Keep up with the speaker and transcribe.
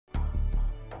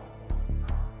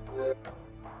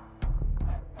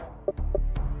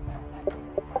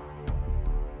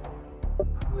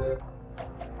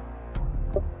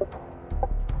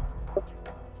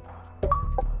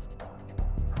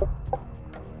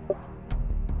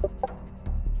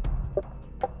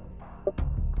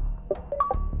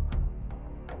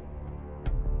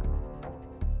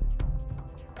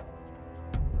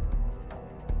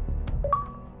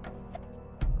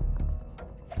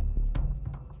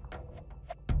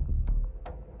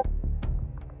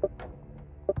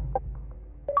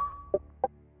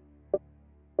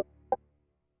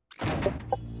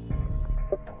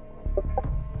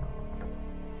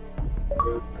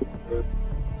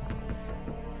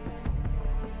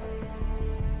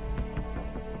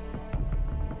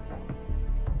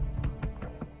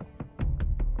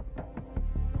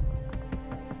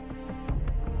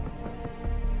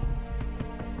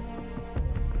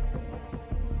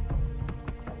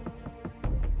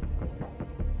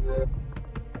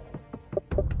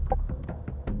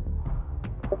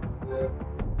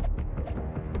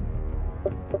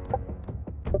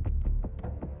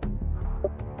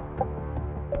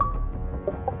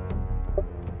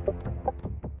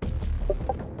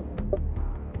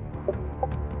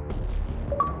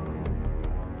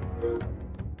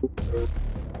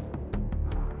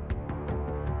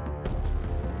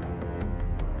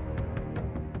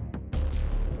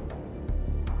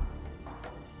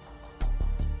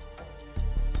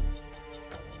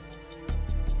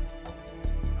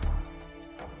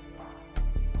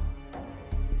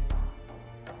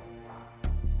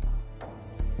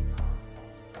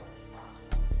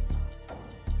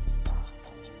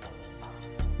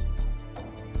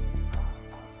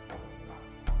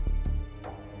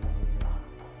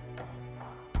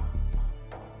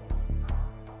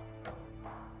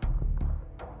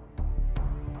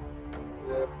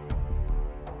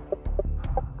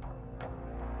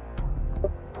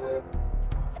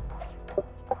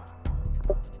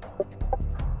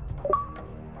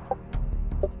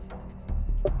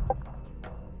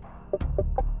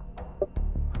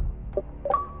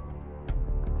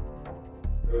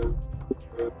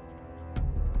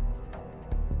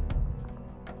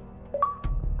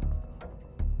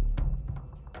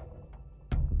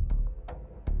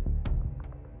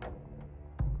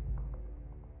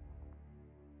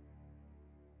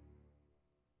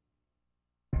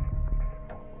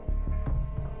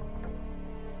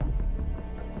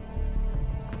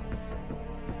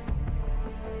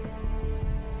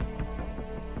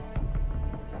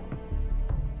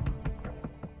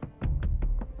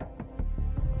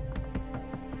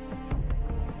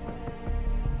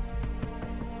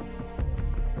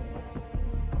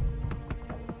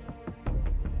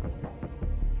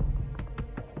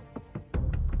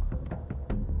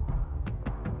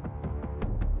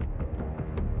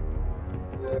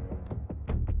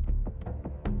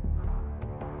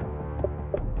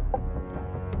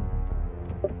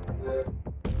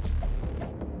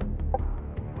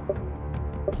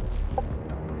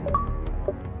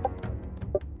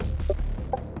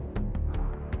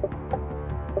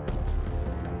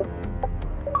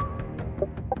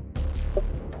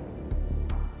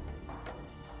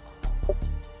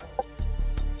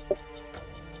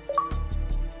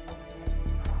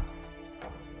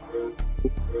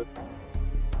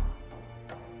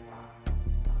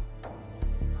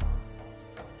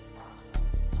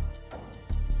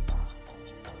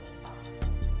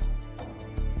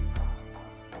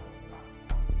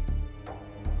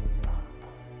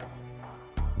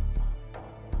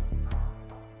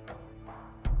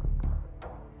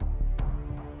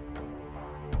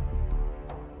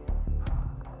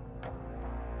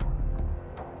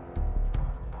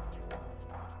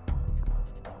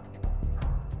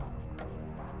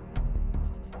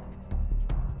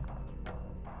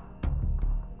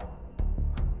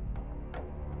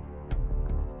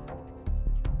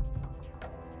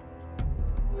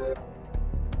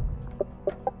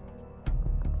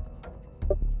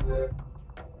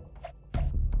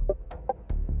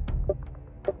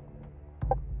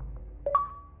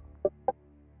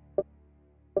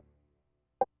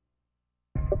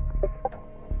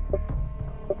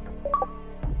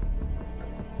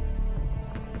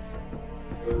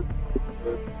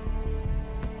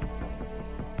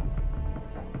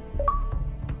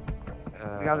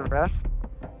We got a ref?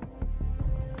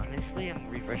 Honestly, I'm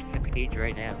refreshing the page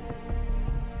right now,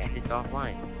 and it's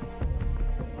offline.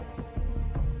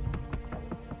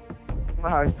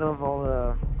 Wow, I still have all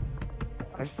the...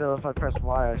 if I press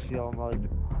Y, I see all my, like...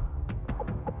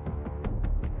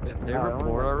 Did they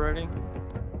report already?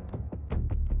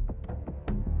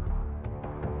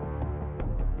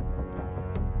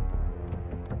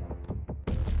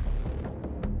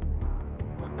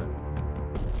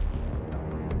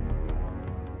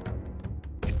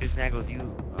 Because Nagel, do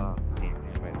you... Oh, damn,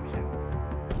 this might be soon.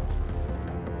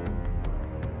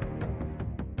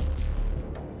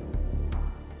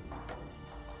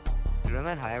 Dude, on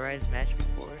that high-rise match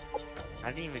before,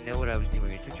 I didn't even know what I was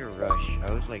doing. It's such a rush.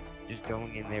 I was like, just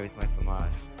going in there with my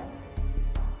FAMAS.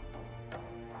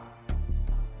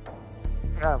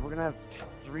 Yeah, we're gonna have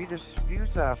 3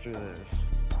 disputes after this.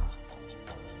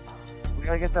 We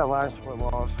gotta get that last split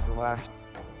loss, the last...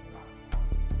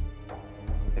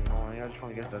 I just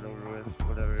want to get that over with,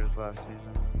 whatever it is last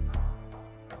season.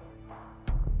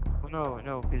 Well,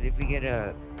 no, because if we get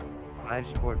a live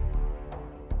sport,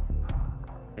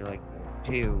 like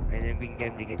 2, and then we can get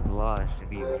him to get the loss and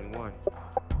be 1-1.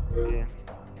 Yeah.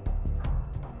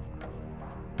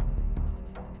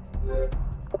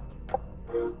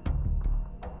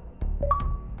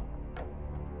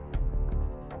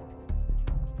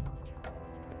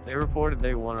 They reported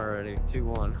they won already,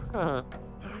 2-1.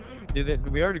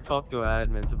 We already talked to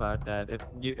admins about that.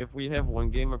 If we have one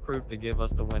game approved, they give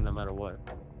us the win no matter what.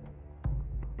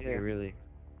 Yeah, really.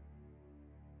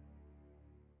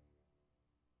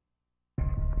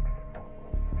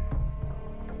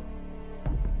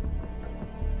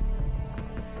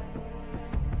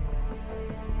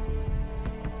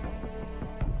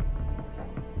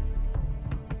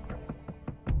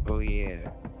 Oh yeah.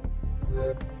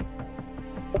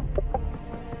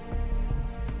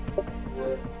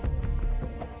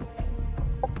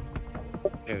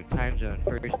 No, time zone.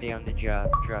 First day on the job,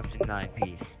 drops in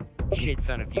 9-piece. Shit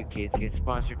son of you kids get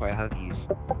sponsored by Huggies.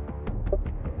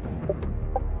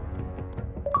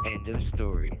 End of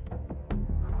story.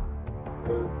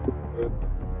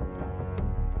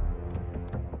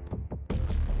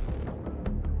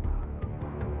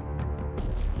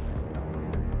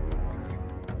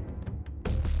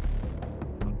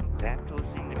 Back to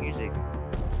listening to music.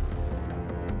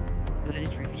 Did I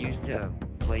just refuse to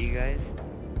play you guys?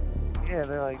 Yeah,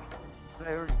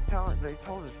 they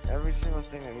told us every single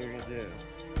thing that we were gonna do.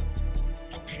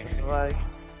 They're like,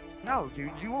 no,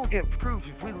 dude, you won't get proof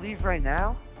if we leave right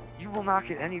now. You will not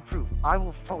get any proof. I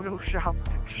will Photoshop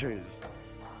pictures.